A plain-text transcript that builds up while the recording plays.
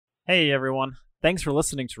Hey everyone, thanks for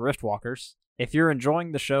listening to Riftwalkers. If you're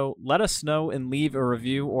enjoying the show, let us know and leave a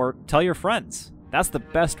review or tell your friends. That's the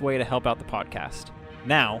best way to help out the podcast.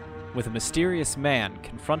 Now, with a mysterious man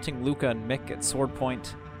confronting Luca and Mick at sword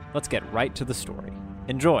point, let's get right to the story.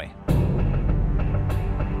 Enjoy!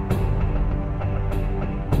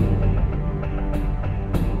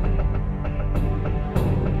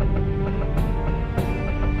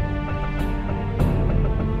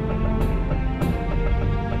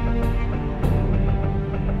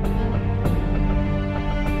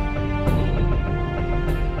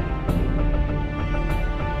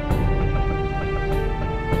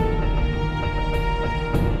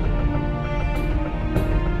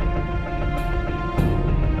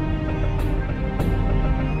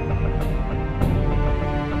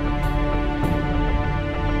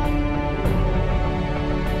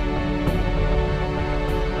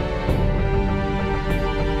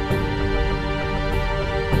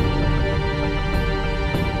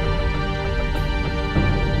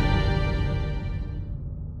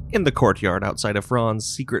 In the courtyard outside of Ron's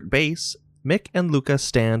secret base, Mick and Luca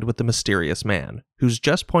stand with the mysterious man, who's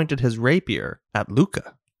just pointed his rapier at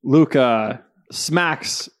Luca. Luca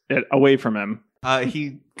smacks it away from him.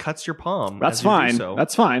 He cuts your palm. That's as you fine. do so.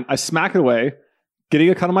 That's fine. I smack it away, getting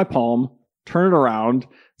a cut on my palm, turn it around,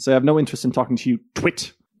 say I have no interest in talking to you,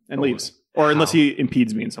 twit, and leaves. Or unless he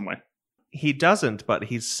impedes me in some way. He doesn't, but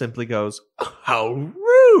he simply goes, "How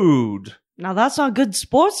rude!" Now that's not good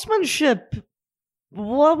sportsmanship.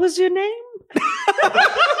 What was your name?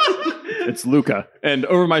 It's Luca. And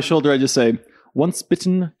over my shoulder, I just say, once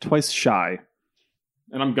bitten, twice shy.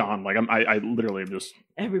 And I'm gone. Like, I literally am just...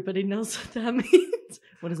 Everybody knows what that means.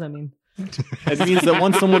 What does that mean? It means that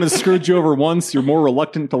once someone has screwed you over once, you're more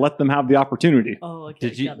reluctant to let them have the opportunity. Oh,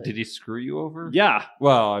 okay. Did he screw you over? Yeah.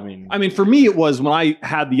 Well, I mean, for me, it was when I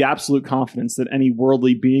had the absolute confidence that any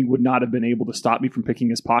worldly being would not have been able to stop me from picking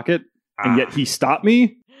his pocket. And yet he stopped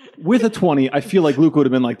me. With a 20, I feel like Luke would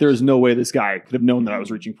have been like, there's no way this guy could have known that I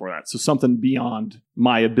was reaching for that. So something beyond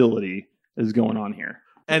my ability is going on here.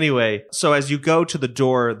 Anyway, so as you go to the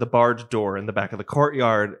door, the barred door in the back of the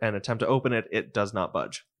courtyard, and attempt to open it, it does not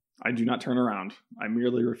budge. I do not turn around. I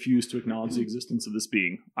merely refuse to acknowledge the existence of this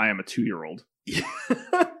being. I am a 2-year-old.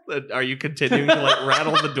 Are you continuing to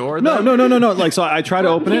rattle the door? No. Like, so I try to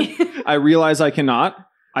open it. I realize I cannot.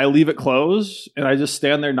 I leave it closed, and I just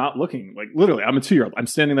stand there not looking. Like, literally, I'm a 2-year-old. I'm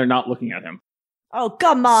standing there not looking at him. Oh,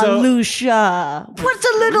 come on, Lucia. What's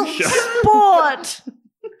a little sport?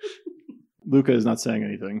 Luca is not saying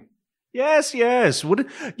anything. Yes.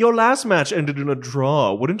 Your last match ended in a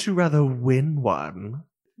draw. Wouldn't you rather win one?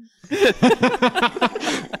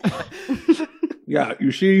 Yeah,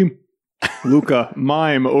 you see Luca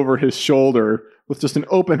mime over his shoulder with just an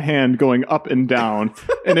open hand going up and down.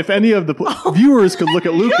 And if any of the viewers could look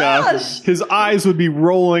at Luca, his eyes would be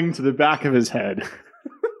rolling to the back of his head.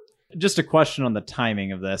 Just a question on the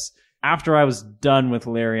timing of this. After I was done with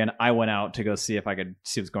Lyrian, I went out to go see if I could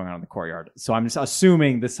see what's going on in the courtyard. So I'm just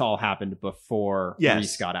assuming this all happened before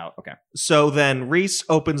Reese got out. Okay. So then Reese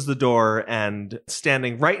opens the door, and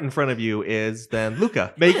standing right in front of you is then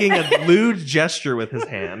Luca, making a lewd gesture with his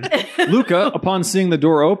hand. Luca, upon seeing the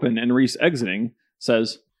door open and Reese exiting,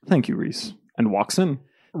 says, "Thank you, Reese," and walks in.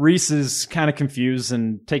 Reese is kind of confused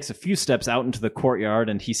and takes a few steps out into the courtyard,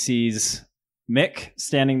 and he sees Mick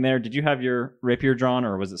standing there. Did you have your rapier drawn,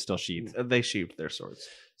 or was it still sheathed? They sheathed their swords.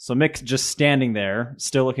 So Mick just standing there,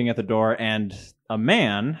 still looking at the door, and a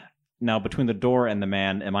man. Now, between the door and the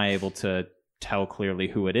man, am I able to tell clearly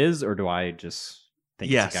who it is, or do I just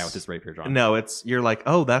think it's a guy with his rapier drawn? No, you're like,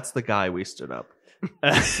 oh, that's the guy we stood up.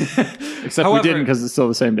 Except we didn't, because it's still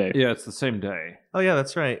the same day. yeah, it's the same day. Oh, yeah,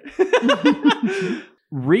 that's right.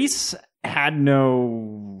 Reese had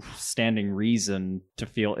no standing reason to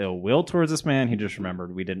feel ill will towards this man. He just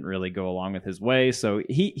remembered we didn't really go along with his way. So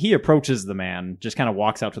he approaches the man, just kind of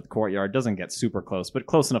walks out to the courtyard, doesn't get super close, but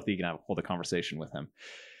close enough that you can hold a conversation with him.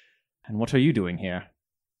 And what are you doing here?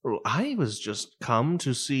 Well, I was just come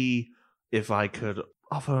to see if I could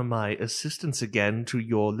offer my assistance again to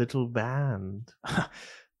your little band.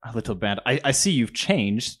 A little band. I see you've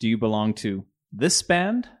changed. Do you belong to this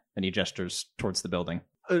band? And he gestures towards the building.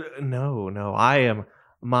 No, I am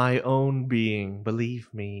my own being, believe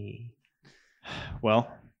me. Well,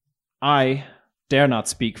 I dare not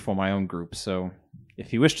speak for my own group, so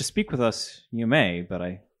if you wish to speak with us, you may, but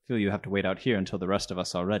I feel you have to wait out here until the rest of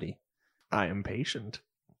us are ready. I am patient.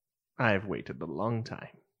 I have waited a long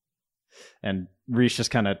time. And Reese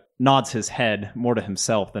just kind of nods his head more to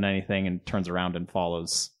himself than anything and turns around and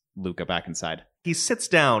follows Luca back inside. He sits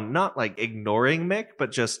down, not like ignoring Mick,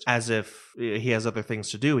 but just as if he has other things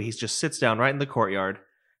to do. He just sits down right in the courtyard,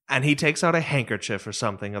 And he takes out a handkerchief or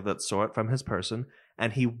something of that sort from his person,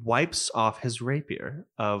 and he wipes off his rapier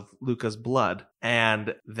of Luca's blood.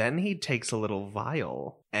 And then he takes a little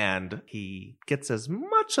vial, and he gets as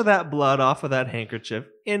much of that blood off of that handkerchief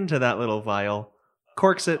into that little vial,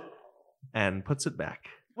 corks it, and puts it back.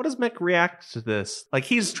 What does Mick react to this? Like,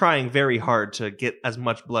 he's trying very hard to get as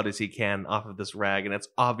much blood as he can off of this rag, and it's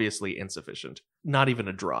obviously insufficient. Not even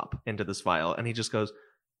a drop into this vial. And he just goes,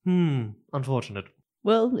 unfortunate.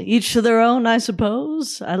 Well, each to their own, I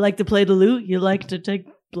suppose. I like to play the lute. You like to take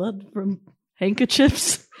blood from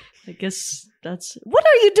handkerchiefs. I guess that's... What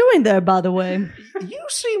are you doing there, by the way? You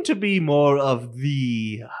seem to be more of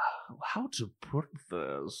the... how to put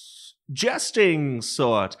this? Jesting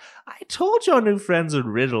sort. I told your new friends a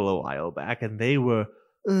riddle a while back, and they were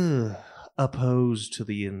opposed to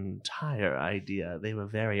the entire idea. They were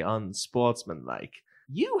very unsportsmanlike.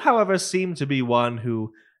 You, however, seem to be one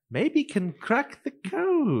who maybe can crack the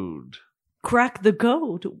code. Crack the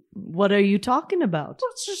code? What are you talking about?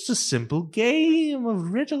 It's just a simple game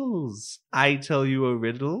of riddles. I tell you a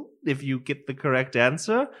riddle. If you get the correct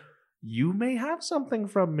answer, you may have something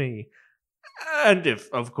from me. And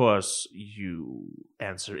if, of course, you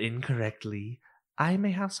answer incorrectly, I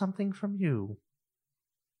may have something from you.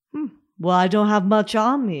 Well, I don't have much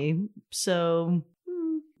on me, so...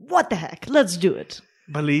 what the heck? Let's do it.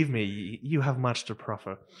 Believe me, you have much to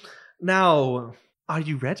proffer. Now, are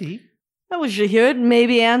you ready? I wish to hear it,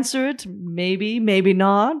 maybe answer it, maybe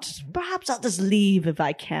not. Perhaps I'll just leave if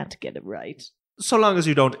I can't get it right. So long as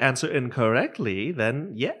you don't answer incorrectly,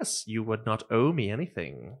 then yes, you would not owe me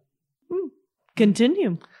anything.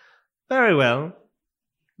 Continue. Very well.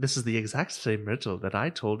 This is the exact same riddle that I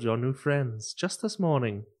told your new friends just this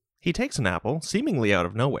morning. He takes an apple, seemingly out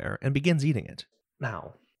of nowhere, and begins eating it.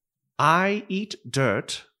 Now, I eat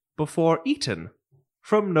dirt before eaten,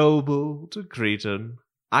 from noble to cretin.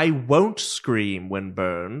 I won't scream when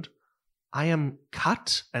burned. I am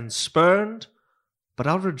cut and spurned, but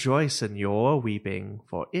I'll rejoice in your weeping,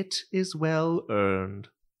 for it is well earned.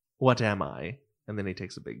 What am I? And then he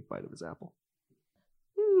takes a big bite of his apple.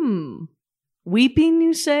 Weeping,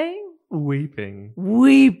 you say? Weeping.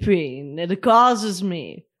 Weeping. It causes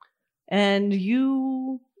me. And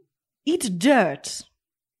you eat dirt.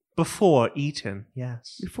 Before eaten,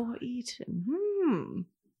 yes. Before eaten.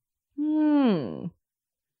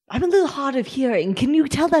 I'm a little hard of hearing. Can you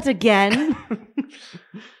tell that again?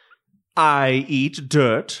 I eat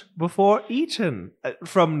dirt before eaten,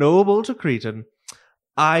 from noble to cretin.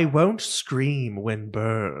 I won't scream when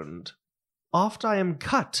burned. Oft I am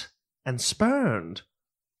cut and spurned,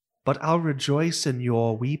 but I'll rejoice in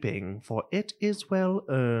your weeping, for it is well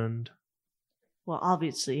earned. Well,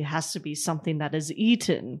 obviously, it has to be something that is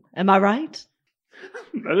eaten. Am I right?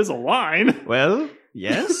 That is a line. Well,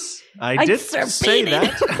 yes, I did say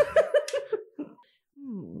that.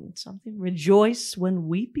 Something rejoice when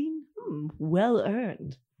weeping? Well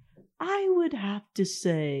earned. I would have to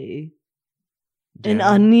say an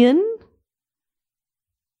onion.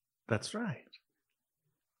 That's right.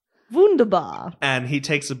 Wunderbar. And he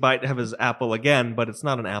takes a bite of his apple again, but it's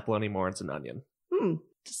not an apple anymore, it's an onion.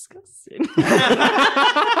 Disgusting.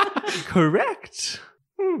 Correct.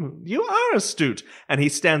 You are astute. And he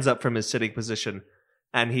stands up from his sitting position,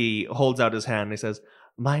 and he holds out his hand, and he says,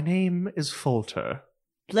 My name is Folter.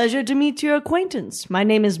 Pleasure to meet your acquaintance. My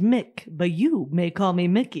name is Mick, but you may call me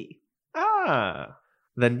Mickey. Ah,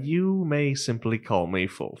 then you may simply call me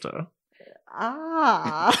Folter.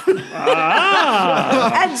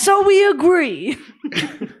 And so we agree.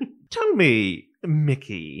 Tell me,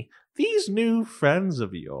 Mickey, these new friends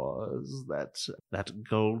of yours, that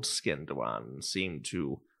gold-skinned one, seem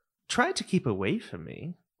to try to keep away from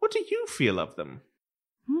me. What do you feel of them?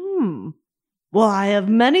 Well, I have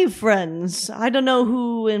many friends. I don't know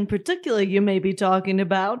who in particular you may be talking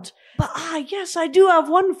about. But yes, I do have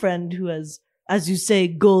one friend who has, as you say,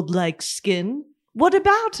 gold-like skin. What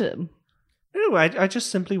about him? Oh, I just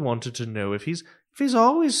simply wanted to know if he's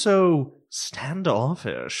always so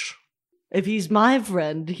standoffish. If he's my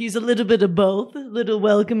friend, he's a little bit of both. A little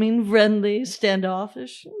welcoming, friendly,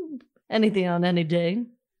 standoffish. Anything on any day.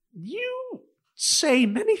 You say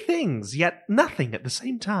many things, yet nothing at the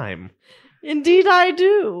same time. Indeed I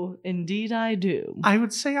do. Indeed I do. I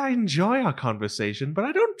would say I enjoy our conversation, but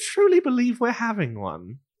I don't truly believe we're having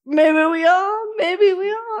one. Maybe we are, maybe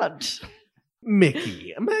we aren't.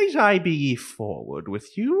 Mickey, might I be forward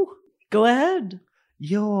with you? Go ahead.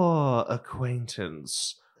 Your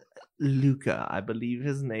acquaintance, Luca, I believe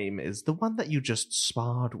his name is, the one that you just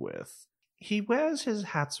sparred with. He wears his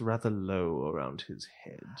hats rather low around his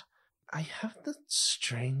head. I have the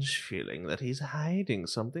strange feeling that he's hiding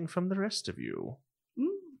something from the rest of you.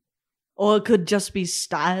 Or it could just be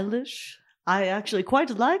stylish. I actually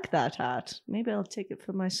quite like that hat. Maybe I'll take it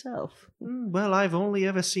for myself. Well, I've only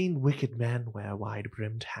ever seen wicked men wear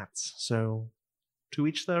wide-brimmed hats, so to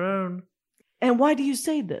each their own. And why do you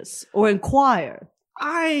say this? Or inquire?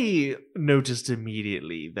 I noticed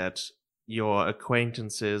immediately that your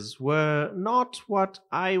acquaintances were not what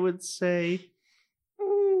I would say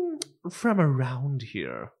from around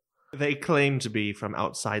here. They claim to be from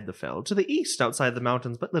outside the fell, to the east, outside the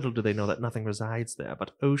mountains, but little do they know that nothing resides there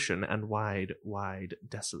but ocean and wide, wide,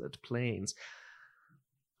 desolate plains.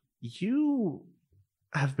 You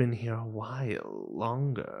have been here a while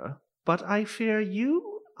longer, but I fear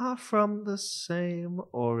you are from the same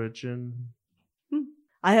origin.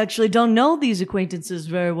 I actually don't know these acquaintances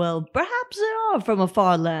very well. Perhaps they are from a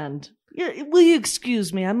far land. Will you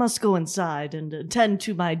excuse me? I must go inside and attend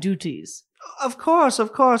to my duties. Of course,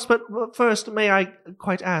 but first, may I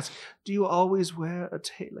quite ask, do you always wear a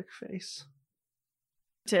Taelic face?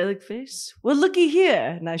 Taelic face? Well, looky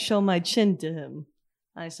here. And I show my chin to him.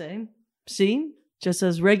 I say, see? Just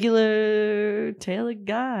as regular Taelic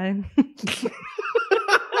guy.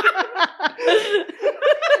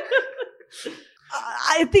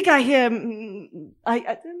 I think I hear. Mickey,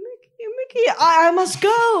 I must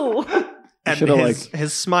go. And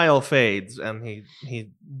his smile fades, and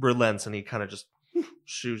he relents, and he kind of just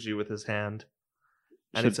shoos you with his hand.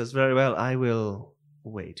 And he says, very well, I will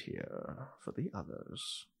wait here for the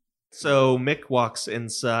others. So Mick walks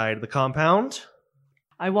inside the compound.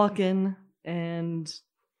 I walk in, and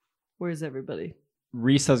where's everybody?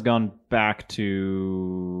 Reese has gone back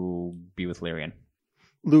to be with Lyrian.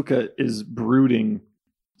 Luca is brooding.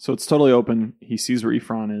 So it's totally open. He sees where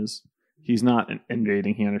Ephron is. He's not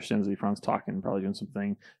invading. He understands that Ephron's talking, probably doing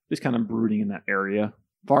something. He's kind of brooding in that area.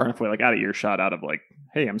 Far enough away, like out of earshot, out of like,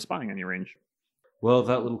 hey, I'm spying on your range. Well,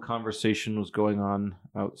 that little conversation was going on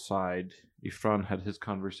outside. Ephron had his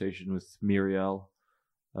conversation with Miriel.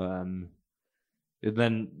 And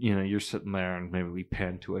then, you're sitting there and maybe we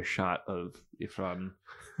pan to a shot of Ephron,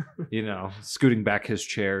 scooting back his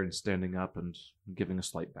chair and standing up and giving a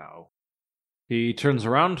slight bow. He turns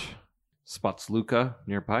around, spots Luca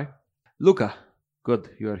nearby. Luca,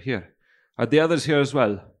 good, you are here. Are the others here as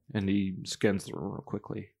well? And he scans the room real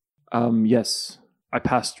quickly. Yes. I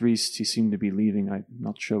passed Reese. He seemed to be leaving. I'm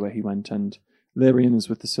not sure where he went. And Lyrian is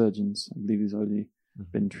with the surgeons. I believe he's already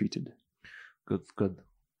been treated. Good.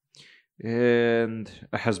 And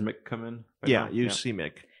has Mick come in? You see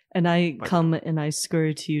Mick. And I come and I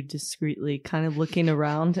scurry to you discreetly, kind of looking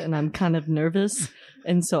around, and I'm kind of nervous.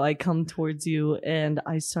 And so I come towards you and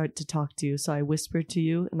I start to talk to you. So I whisper to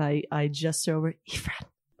you and I gesture over, Ephron.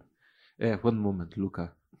 One moment,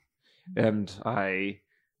 Luca. And I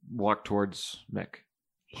walk towards Mick.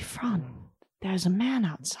 Ephron, there's a man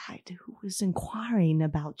outside who is inquiring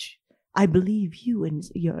about, I believe, you and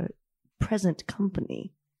your present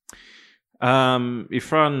company.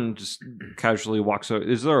 Ephron just casually walks over.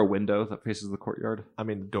 Is there a window that faces the courtyard? I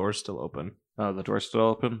mean, the door's still open. Oh, the door's still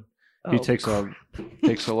open? He takes a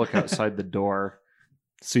look outside the door,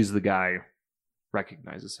 sees the guy,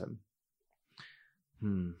 recognizes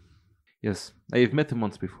him. Yes, I have met him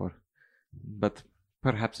once before, but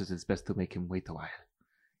perhaps it is best to make him wait a while.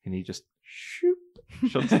 And he just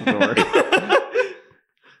shuts the door.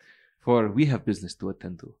 For we have business to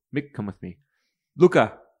attend to. Mick, come with me.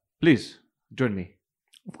 Luca, please, join me.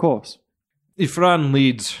 Of course. Ephron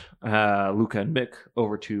leads Luca and Mick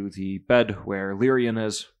over to the bed where Lyrian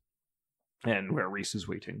is and where Reese is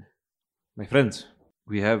waiting. My friends,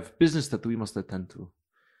 we have business that we must attend to.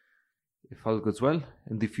 If all goes well,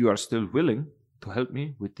 and if you are still willing to help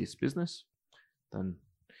me with this business, then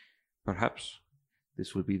perhaps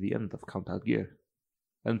this will be the end of Count Algier.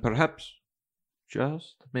 And perhaps,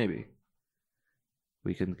 just maybe,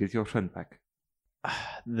 we can get your friend back.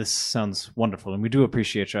 This sounds wonderful, and we do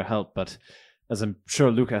appreciate your help, but as I'm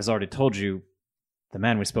sure Luca has already told you, the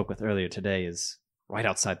man we spoke with earlier today is right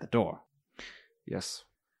outside the door. Yes.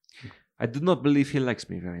 I do not believe he likes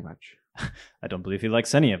me very much. I don't believe he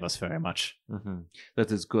likes any of us very much. Mm-hmm.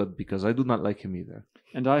 That is good, because I do not like him either.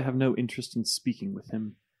 And I have no interest in speaking with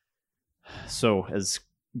him. So, as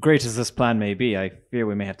great as this plan may be, I fear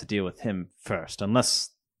we may have to deal with him first, unless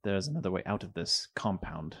there's another way out of this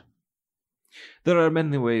compound. There are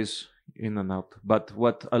many ways in and out, but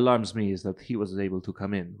what alarms me is that he was able to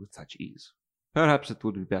come in with such ease. Perhaps it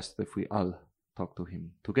would be best if we all talk to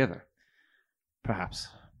him together. Perhaps.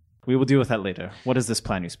 We will deal with that later. What is this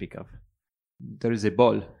plan you speak of? There is a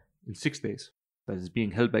ball in 6 days that is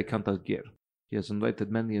being held by Count Algier. He has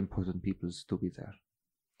invited many important peoples to be there.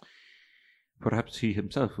 Perhaps he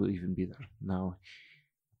himself will even be there. Now,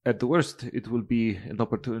 At the worst, it will be an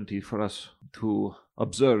opportunity for us to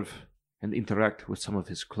observe and interact with some of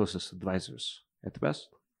his closest advisors. At best,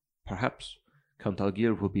 perhaps Count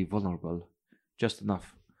Algier will be vulnerable, just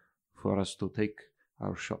enough for us to take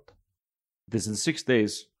our shot. It is in 6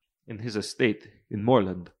 days in his estate in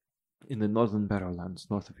Moorland, in the northern Barrowlands,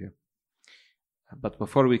 north of here. But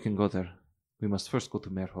before we can go there, we must first go to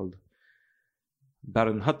Merhold.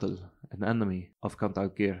 Baron Huttle, an enemy of Count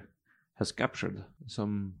Algier, has captured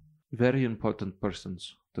some very important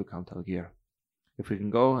persons to Count Algier. If we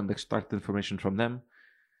can go and extract information from them,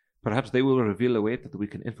 perhaps they will reveal a way that we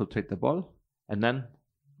can infiltrate the ball, and then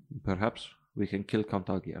perhaps we can kill Count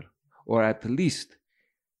Algier, or at least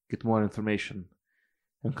get more information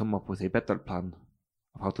and come up with a better plan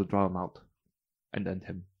of how to draw him out and end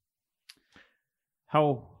him.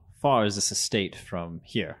 How far is this estate from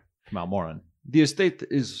here, from Almoran? The estate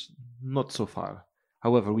is not so far.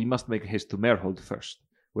 However, we must make haste to Merhold first,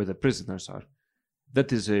 where the prisoners are.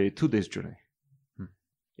 That is a 2 days journey.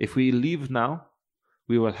 If we leave now,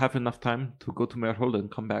 we will have enough time to go to Merhold and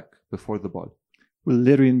come back before the ball. Will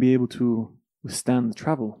Lyrian be able to withstand the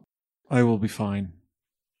travel? I will be fine.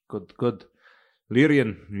 Good, good.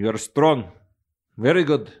 Lyrian, you are strong. Very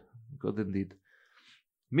good. Good indeed.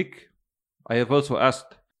 Mick, I have also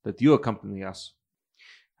asked that you accompany us.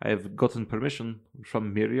 I have gotten permission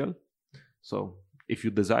from Miriel, so if you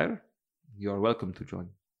desire, you are welcome to join.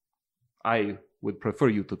 I would prefer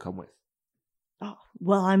you to come with. Oh,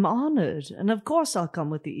 well, I'm honored, and of course I'll come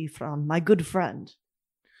with the Ephron, my good friend.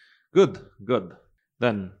 Good, good.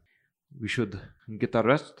 Then we should get our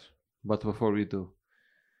rest, but before we do,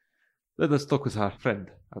 let us talk with our friend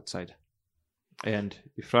outside. And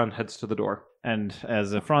Ifran heads to the door. And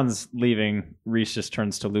as Fran's leaving, Reese just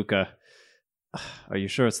turns to Luca. Are you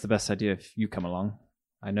sure it's the best idea if you come along?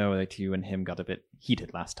 I know that you and him got a bit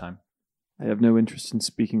heated last time. I have no interest in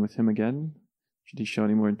speaking with him again. Should he show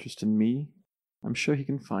any more interest in me, I'm sure he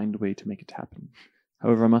can find a way to make it happen.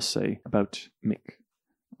 However, I must say about Mick,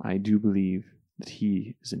 I do believe that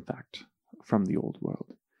he is in fact from the old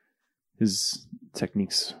world. His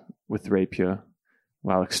techniques with rapier,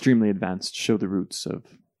 while extremely advanced, show the roots of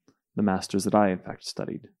the masters that I in fact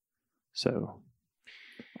studied. So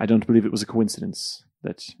I don't believe it was a coincidence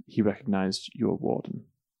that he recognized your warden.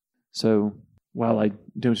 So, while I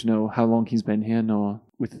don't know how long he's been here, nor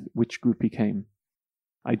with which group he came,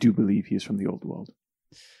 I do believe he is from the old world.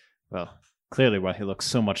 Well, clearly while he looks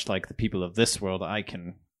so much like the people of this world, I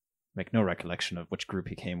can make no recollection of which group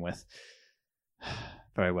he came with.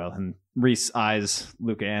 Very well. And Reese eyes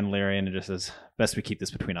Luca and Lyrian and just says, best we keep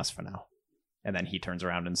this between us for now. And then he turns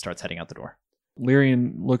around and starts heading out the door.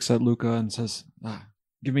 Lyrian looks at Luca and says,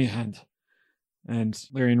 give me a hand. And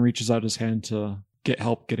Lyrian reaches out his hand to get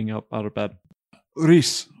help getting up out of bed.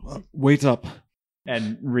 Reese, wait up.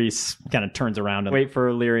 And Reese kind of turns around and wait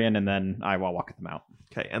for Lyrian, and then I will walk them out.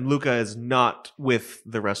 Okay, and Luca is not with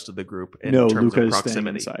the rest of the group in No, terms Luca of is standing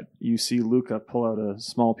proximity. inside. You see Luca pull out a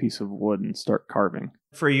small piece of wood and start carving.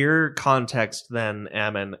 For your context then,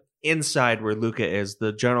 Ammon, inside where Luca is,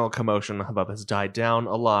 the general commotion hubbub has died down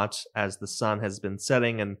a lot as the sun has been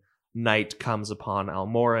setting and night comes upon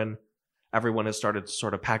Almoran. Everyone has started to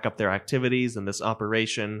sort of pack up their activities in this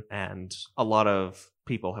operation, and a lot of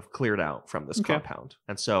people have cleared out from this compound.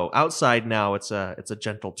 And so outside now, it's a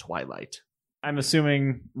gentle twilight. I'm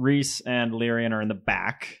assuming Reese and Lyrian are in the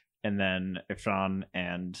back, and then Ifran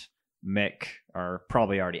and Mick are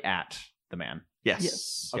probably already at the man.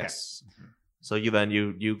 Yes. Okay. Yes. So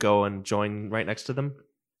you go and join right next to them?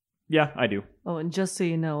 Yeah, I do. Oh, and just so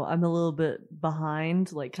you know, I'm a little bit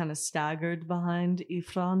behind, like kind of staggered behind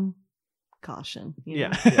Ephron. Caution. You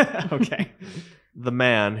know? Yeah. Okay. The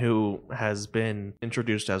man who has been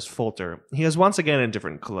introduced as Folter, he is once again in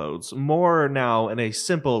different clothes, more now in a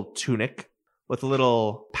simple tunic with a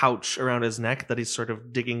little pouch around his neck that he's sort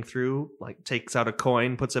of digging through, like takes out a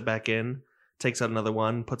coin, puts it back in, takes out another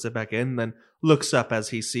one, puts it back in, then looks up as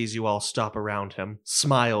he sees you all stop around him,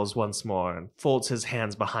 smiles once more, and folds his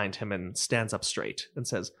hands behind him and stands up straight and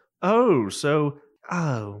says,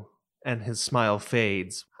 Oh. And his smile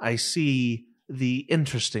fades. I see the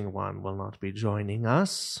interesting one will not be joining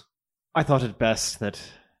us. I thought it best that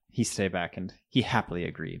he stay back, and he happily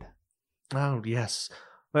agreed. Oh, yes.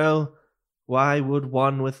 Well, why would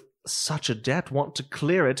one with such a debt want to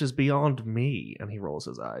clear it is beyond me. And he rolls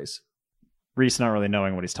his eyes. Reese, not really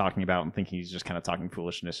knowing what he's talking about and thinking he's just kind of talking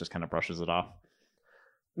foolishness, just kind of brushes it off.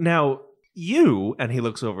 Now, you, and he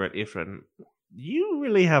looks over at Ifrin, you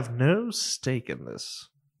really have no stake in this.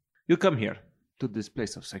 You come here to this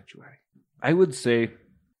place of sanctuary. I would say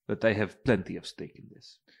that I have plenty of stake in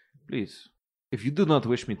this. Please, if you do not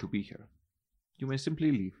wish me to be here, You may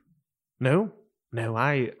simply leave. No,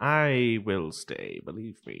 I will stay,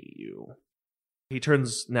 believe me, you. He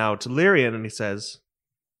turns now to Lyrian and he says,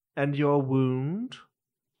 "And your wound?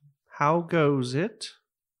 How goes it?"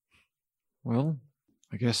 Well,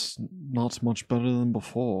 I guess not much better than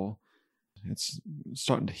before. It's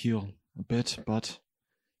starting to heal a bit, but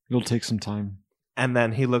it'll take some time. And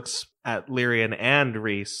then he looks at Lyrian and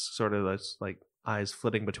Reese, sort of like eyes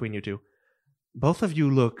flitting between you two. "Both of you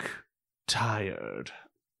look tired.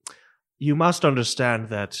 You must understand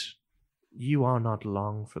that you are not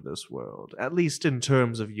long for this world, at least in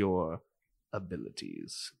terms of your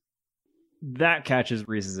abilities." That catches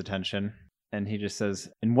Reese's attention, and he just says,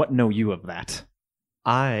 "And what know you of that?"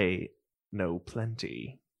 "I know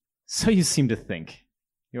plenty. So you seem to think.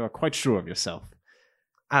 You are quite sure of yourself.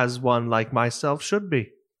 As one like myself should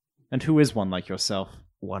be. And who is one like yourself?"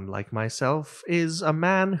 One like myself is a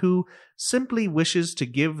man who simply wishes to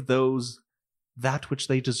give those that which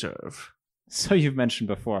they deserve." So you've mentioned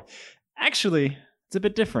before. Actually, it's a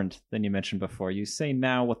bit different than you mentioned before. You say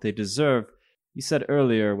now what they deserve. You said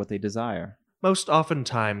earlier what they desire. Most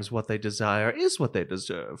oftentimes what they desire is what they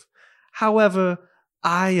deserve. However,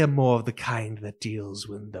 I am more of the kind that deals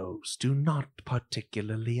when those do not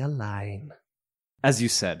particularly align. As you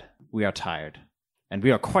said, we are tired. And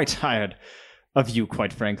we are quite tired of you,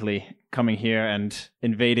 quite frankly, coming here and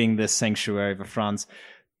invading this sanctuary of Franz.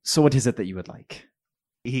 So what is it that you would like?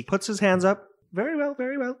 He puts his hands up. "Very well,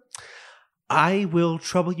 very well. I will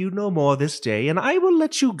trouble you no more this day, and I will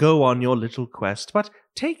let you go on your little quest. But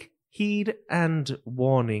take heed and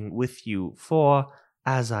warning with you, for,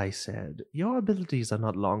 as I said, your abilities are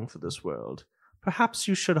not long for this world. Perhaps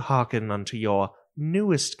you should hearken unto your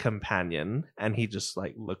newest companion," and he just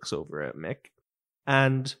looks over at Mick,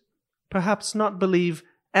 "and perhaps not believe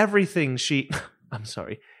everything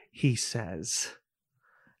he says."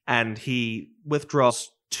 And he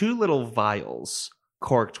withdraws 2 little vials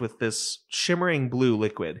corked with this shimmering blue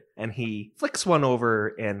liquid, and he flicks one over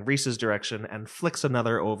in Reese's direction and flicks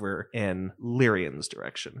another over in Lyrian's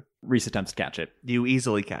direction. Reese attempts to catch it. You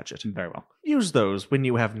easily catch it. Very well. Use those when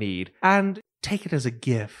you have need, and take it as a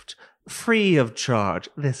gift, free of charge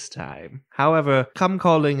this time. However, come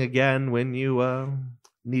calling again when you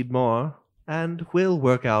need more, and we'll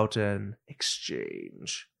work out an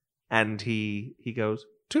exchange. And he goes,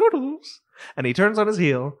 "Toodles," and he turns on his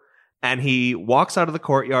heel, and he walks out of the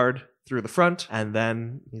courtyard through the front, and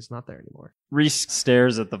then he's not there anymore. Reese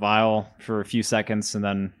stares at the vial for a few seconds and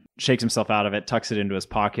then shakes himself out of it, tucks it into his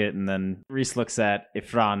pocket, and then Reese looks at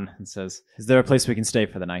Ifran and says, "Is there a place we can stay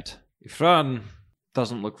for the night?" Ifran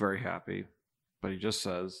doesn't look very happy, but he just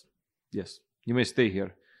says, "Yes, you may stay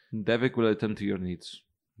here. Devik will attend to your needs.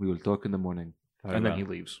 We will talk in the morning." And then he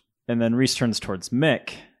leaves. And then Reese turns towards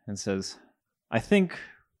Mick and says, "I think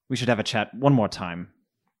we should have a chat one more time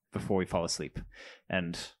before we fall asleep."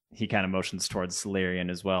 And he kind of motions towards Lyrian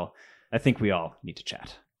as well. "I think we all need to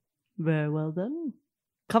chat." Very well then.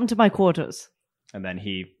 Come to my quarters. And then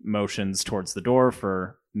he motions towards the door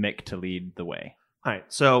for Mick to lead the way. All right,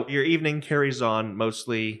 so your evening carries on,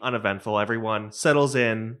 mostly uneventful. Everyone settles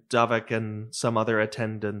in. Davik and some other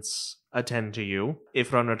attendants attend to you.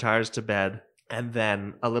 Ifran retires to bed, and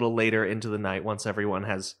then a little later into the night, once everyone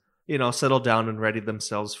has, settled down and readied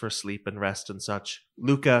themselves for sleep and rest and such,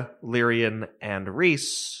 Luca, Lyrian, and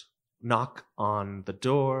Reese knock on the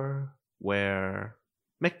door where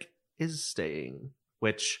Mick is staying,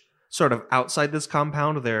 which sort of outside this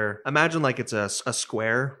compound, imagine like it's a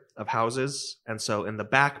square of houses, and so in the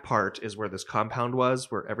back part is where this compound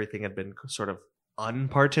was, where everything had been sort of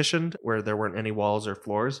unpartitioned, where there weren't any walls or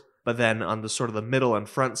floors. But then on the sort of the middle and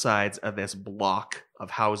front sides of this block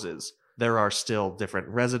of houses, there are still different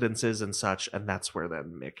residences and such, and that's where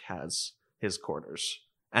then Mick has his quarters,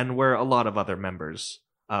 and where a lot of other members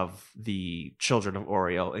of the Children of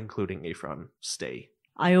Oriel, including Ifran, stay.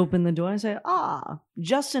 I open the door and say,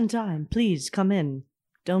 just in time. Please come in.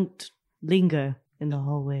 Don't linger in the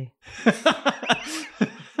hallway.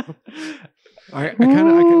 I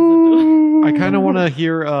kind of want to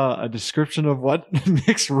hear a description of what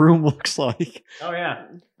Mick's room looks like. Oh, yeah.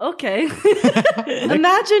 Okay.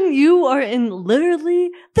 Imagine you are in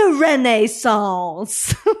literally the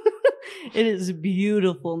Renaissance. It is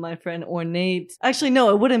beautiful, my friend. Ornate. Actually,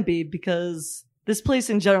 no, it wouldn't be, because this place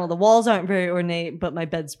in general, the walls aren't very ornate, but my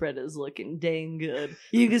bedspread is looking dang good.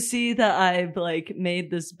 You can see that I've made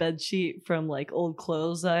this bed sheet from old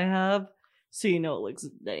clothes I have. So it looks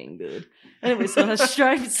dang good. Anyway, so it has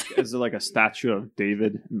stripes. Is there a statue of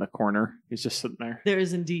David in the corner? He's just sitting there. There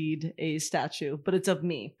is indeed a statue, but it's of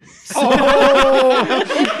me. Oh!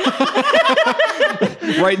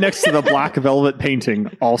 right next to the black velvet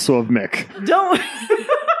painting, also of Mick. Don't.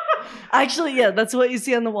 Actually, yeah, that's what you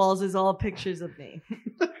see on the walls is all pictures of me.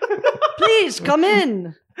 Please come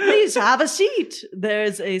in. Please have a seat.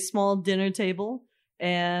 There's a small dinner table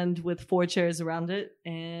and with 4 chairs around it,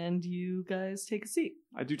 and you guys take a seat.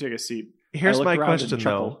 I do take a seat. Here's I look my around question, and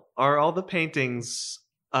chuckle. though. Are all the paintings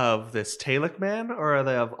of this Talek man, or are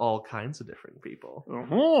they of all kinds of different people?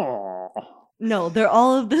 No, they're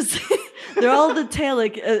all of this. They're all the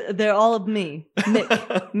Talek. They're all of me,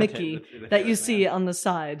 Mickey, that you see on the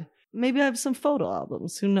side. Maybe I have some photo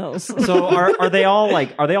albums. Who knows? So are they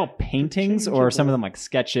all paintings or are some of them like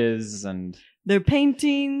sketches and They're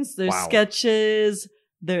paintings, they're Wow. sketches,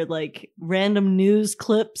 they're like random news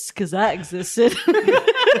clips because that existed.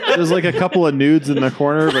 There's like a couple of nudes in the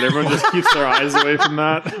corner, but everyone just keeps their eyes away from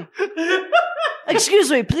that. Excuse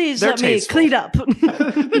me, please They're let me tasteful. clean up.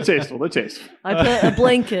 They're tasteful. They're tasteful. I put a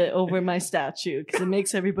blanket over my statue because it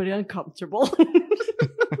makes everybody uncomfortable.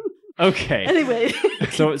 okay? Anyway,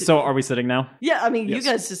 So are we sitting now? yeah, I mean, Yes.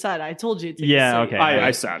 you guys decide. I told you to. Yeah, okay.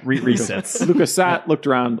 I sat. Resets. Lucas sat, looked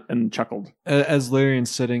around, and chuckled. As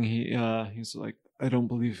Lyrian's sitting, he's like, I don't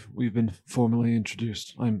believe we've been formally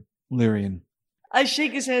introduced. I'm Lyrian. I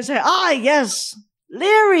shake his hand and say, yes,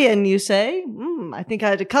 Lyrian, you say? I think I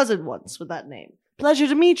had a cousin once with that name. Pleasure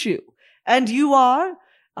to meet you. And you are?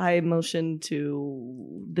 I motion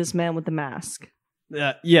to this man with the mask.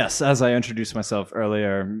 Yes, as I introduced myself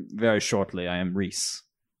earlier, very shortly, I am Reese.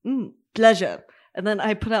 Pleasure. And then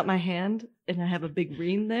I put out my hand, and I have a big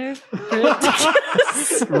ring there.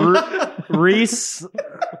 Reese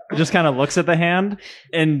just kind of looks at the hand,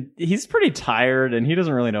 and he's pretty tired, and he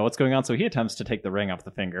doesn't really know what's going on, so he attempts to take the ring off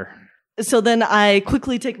the finger. So then I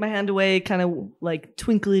quickly take my hand away, kind of like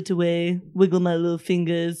twinkle it away, wiggle my little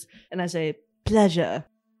fingers, and I say, pleasure.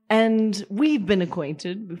 And we've been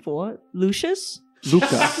acquainted before. Lucius?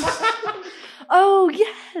 Luca, Oh,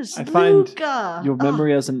 yes, I find Luca. your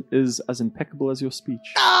memory is as impeccable as your speech.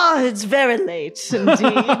 It's very late,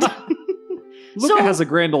 indeed. Luca has a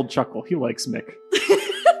grand old chuckle. He likes Mick.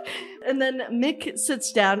 And then Mick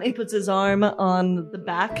sits down and puts his arm on the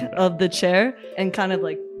back of the chair and kind of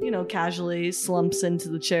like, casually slumps into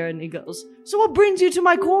the chair and he goes, so what brings you to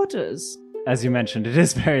my quarters? As you mentioned, it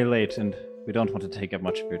is very late, and we don't want to take up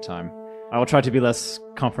much of your time. I will try to be less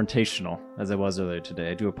confrontational, as I was earlier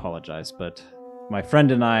today. I do apologize, but my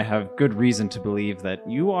friend and I have good reason to believe that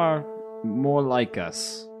you are more like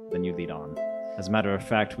us than you lead on. As a matter of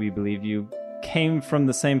fact, we believe you came from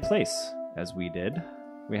the same place as we did.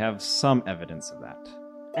 We have some evidence of that.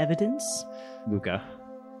 Evidence? Luca.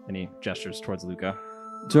 And he gestures towards Luca.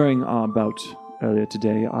 During our bout earlier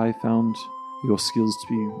today, I found your skills to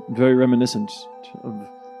be very reminiscent of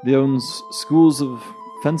the own schools of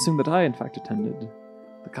fencing that I, in fact, attended.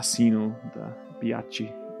 The Casino, the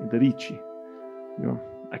Biaci, and the Ricci. Your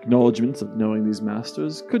acknowledgement of knowing these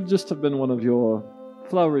masters could just have been one of your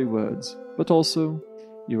flowery words, but also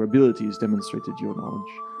your abilities demonstrated your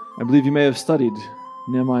knowledge. I believe you may have studied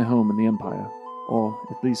near my home in the Empire, or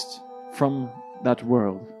at least from that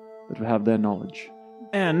world that would have their knowledge.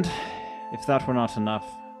 And, if that were not enough,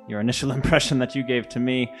 your initial impression that you gave to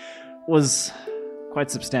me was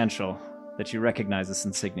quite substantial, that you recognize this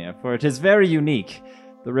insignia, for it is very unique.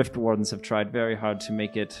 The Rift Wardens have tried very hard to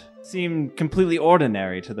make it seem completely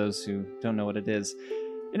ordinary to those who don't know what it is.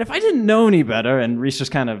 And if I didn't know any better, and Reese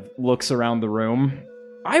just kind of looks around the room,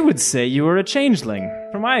 I would say you are a changeling.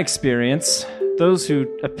 From my experience, those who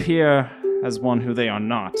appear as one who they are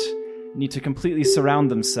not need to completely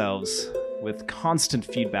surround themselves with constant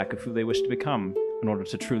feedback of who they wish to become in order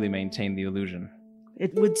to truly maintain the illusion.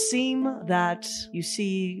 It would seem that you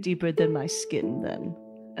see deeper than my skin then.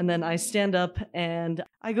 And then I stand up and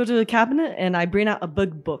I go to the cabinet and I bring out a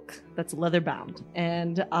big book that's leather bound.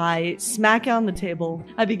 And I smack it on the table.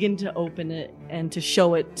 I begin to open it and to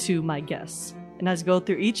show it to my guests. And as I go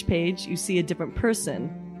through each page, you see a different person.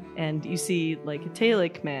 And you see like a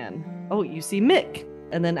Talek man. Oh, you see Mick.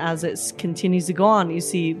 And then as it continues to go on, you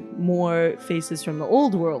see more faces from the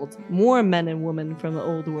old world, more men and women from the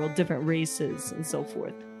old world, different races and so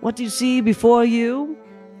forth. What you see before you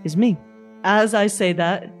is me. As I say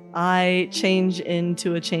that, I change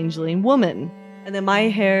into a changeling woman. And then my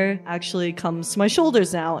hair actually comes to my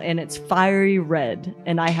shoulders now, and it's fiery red,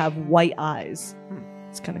 and I have white eyes.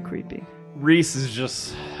 It's kind of creepy. Reese is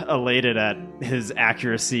just elated at his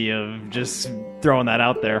accuracy of just throwing that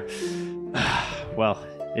out there. Well,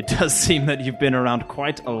 it does seem that you've been around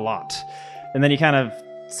quite a lot. And then he kind of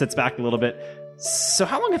sits back a little bit. So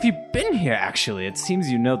how long have you been here, actually? It seems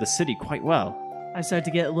you know the city quite well. I start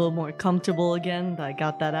to get a little more comfortable again. I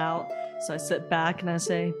got that out. So I sit back and I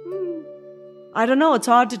say, I don't know, it's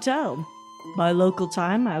hard to tell. By local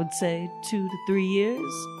time, I would say 2 to 3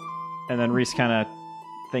 years. And then Reese kind of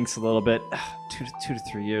thinks a little bit. 2 to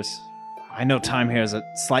 3 years. I know time here is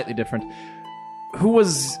slightly different. Who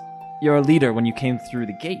was your leader when you came through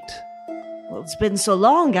the gate? Well, it's been so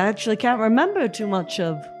long, I actually can't remember too much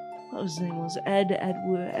of... What his name was?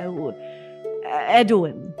 Edwin.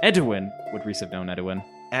 Edwin. Would Reese have known Edwin?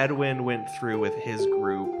 Edwin went through with his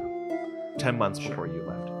group 10 months before you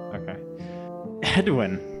left. Okay.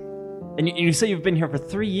 Edwin. And you say you've been here for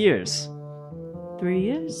 3 years. 3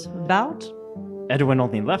 years? About? Edwin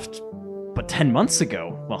only left, but 10 months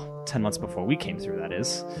ago. Well, 10 months before we came through, that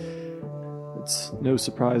is. It's no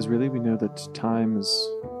surprise, really. We know that time is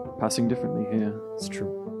passing differently here. It's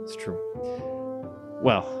true. It's true.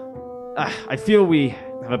 Well, I feel we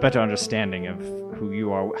have a better understanding of who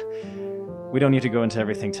you are. We don't need to go into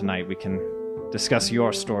everything tonight. We can discuss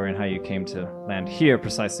your story and how you came to land here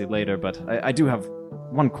precisely later, but I do have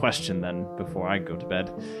one question then before I go to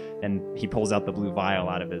bed. And he pulls out the blue vial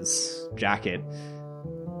out of his jacket.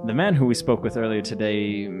 The man who we spoke with earlier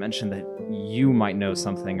today mentioned that you might know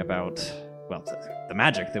something about, well, the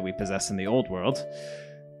magic that we possess in the old world.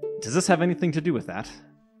 Does this have anything to do with that?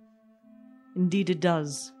 Indeed it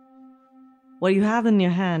does. What you have in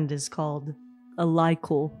your hand is called a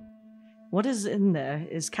Lycal. What is in there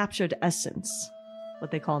is captured essence,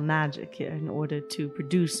 what they call magic here, in order to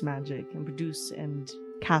produce magic and produce and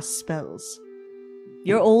cast spells.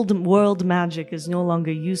 Your old world magic is no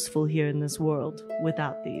longer useful here in this world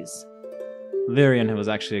without these. Lyrian was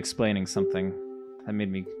actually explaining something that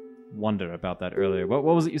made me wonder about that earlier. What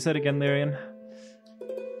was it you said again, Lyrian?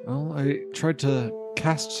 Well, I tried to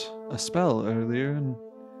cast a spell earlier and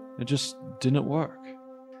it just didn't work.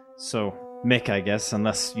 So, Mick, I guess,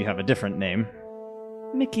 unless you have a different name.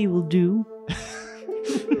 Mickey will do.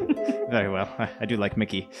 Very well. I do like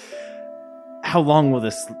Mickey. How long will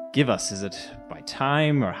this give us? Is it by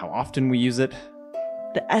time, or how often we use it?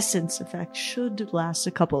 The essence effect should last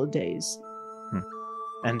a couple of days.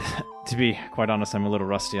 And to be quite honest, I'm a little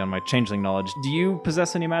rusty on my changeling knowledge. Do you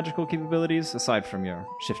possess any magical capabilities, aside from your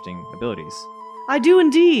shifting abilities? I do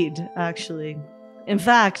indeed, actually. In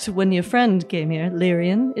fact, when your friend came here,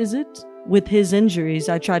 Lyrian, is it? With his injuries,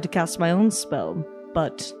 I tried to cast my own spell,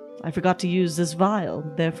 but I forgot to use this vial,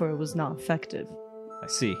 therefore it was not effective. I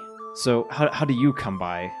see. So how do you come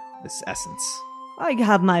by this essence? I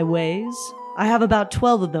have my ways. I have about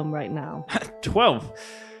 12 of them right now. 12?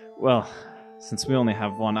 Well, since we only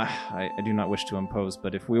have one, I do not wish to impose,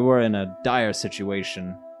 but if we were in a dire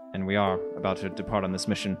situation, and we are about to depart on this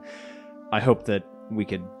mission, I hope that we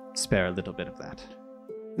could spare a little bit of that.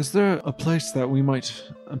 Is there a place that we might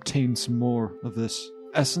obtain some more of this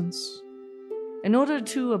essence? In order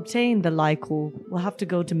to obtain the Lycal, we'll have to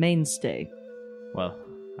go to Mainstay. Well,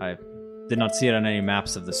 I did not see it on any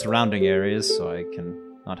maps of the surrounding areas, so I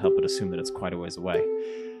can not help but assume that it's quite a ways away.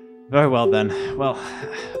 Very well then. Well,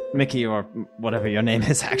 Mickey, or whatever your name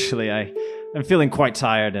is actually, I'm feeling quite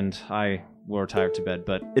tired and I will retire to bed,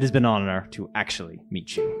 but it has been an honor to actually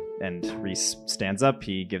meet you. And Reese stands up,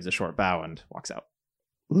 he gives a short bow and walks out.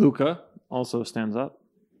 Luca also stands up.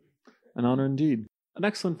 An honor indeed. An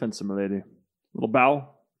excellent fencer, milady. Little bow,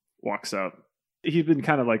 walks out. He'd been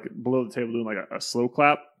kind of like below the table doing like a slow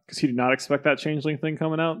clap because he did not expect that changeling thing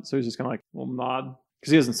coming out. So he's just kind of like, well, nod.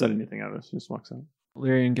 Because he hasn't said anything out of it. He just walks out.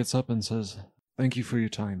 Lyrian gets up and says, "Thank you for your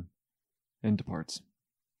time," and departs.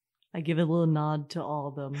 I give a little nod to all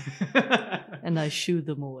of them, and I shoo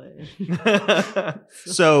them away.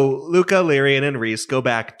 So Luca, Lyrian, and Reese go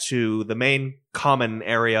back to the main common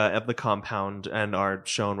area of the compound and are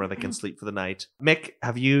shown where they can sleep for the night. Mick,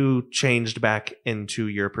 have you changed back into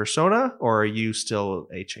your persona, or are you still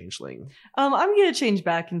a changeling? I'm gonna change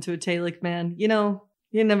back into a Talic man. You know,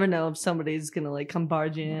 you never know if somebody's gonna like come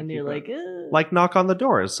barge in. You're like, Like knock on the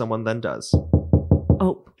door, as someone then does.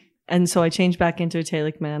 oh. And so I change back into a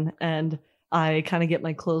Talic man, and I kind of get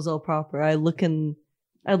my clothes all proper. I look into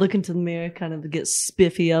the mirror, kind of get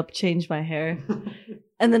spiffy up, change my hair,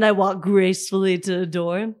 and then I walk gracefully to the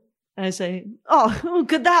door, and I say, "Oh, who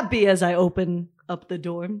could that be?" As I open up the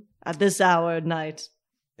door at this hour at night.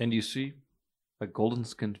 And you see a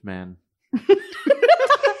golden-skinned man,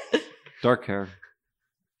 dark hair,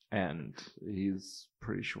 and he's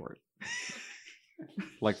pretty short,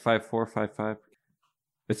 like 5'4", 5'5".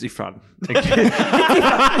 It's Ifran. In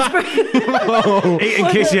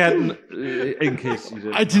case you hadn't, in case you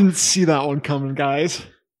didn't. I didn't see that one coming, guys.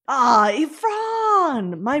 Ah,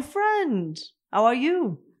 Ifran, my friend. How are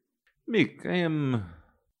you? Mick,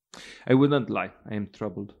 I will not lie. I am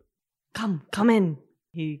troubled. Come in.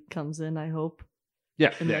 He comes in, I hope.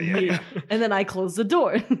 Yeah, And yeah, then yeah, me- yeah. And then I close the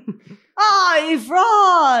door.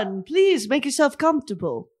 Ifran! Please make yourself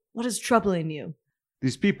comfortable. What is troubling you?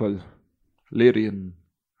 These people, Lyrian,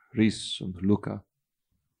 Rhys, and Luca,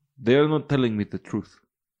 they are not telling me the truth.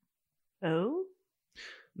 Oh?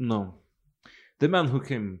 No. The man who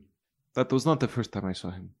came, that was not the first time I saw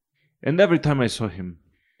him. And every time I saw him,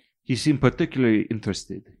 he seemed particularly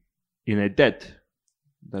interested in a debt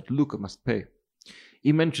that Luca must pay.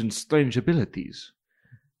 He mentioned strange abilities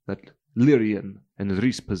that Lyrian and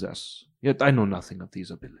Rhys possess, yet I know nothing of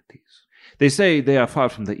these abilities. They say they are far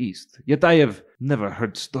from the East, yet I have never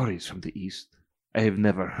heard stories from the East. I have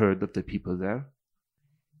never heard of the people there.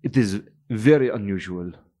 It is very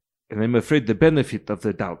unusual, and I'm afraid the benefit of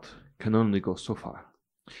the doubt can only go so far.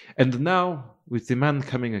 And now, with the man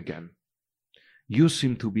coming again, you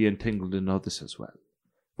seem to be entangled in all this as well,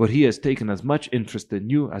 for he has taken as much interest in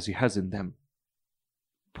you as he has in them.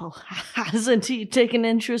 Well, hasn't he taken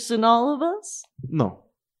interest in all of us? No,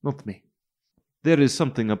 not me. There is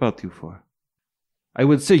something about you four. I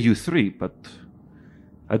would say you three, but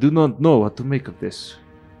I do not know what to make of this.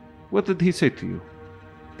 What did he say to you?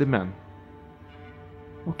 The man.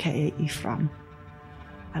 Okay, Ifram.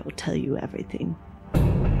 I will tell you everything.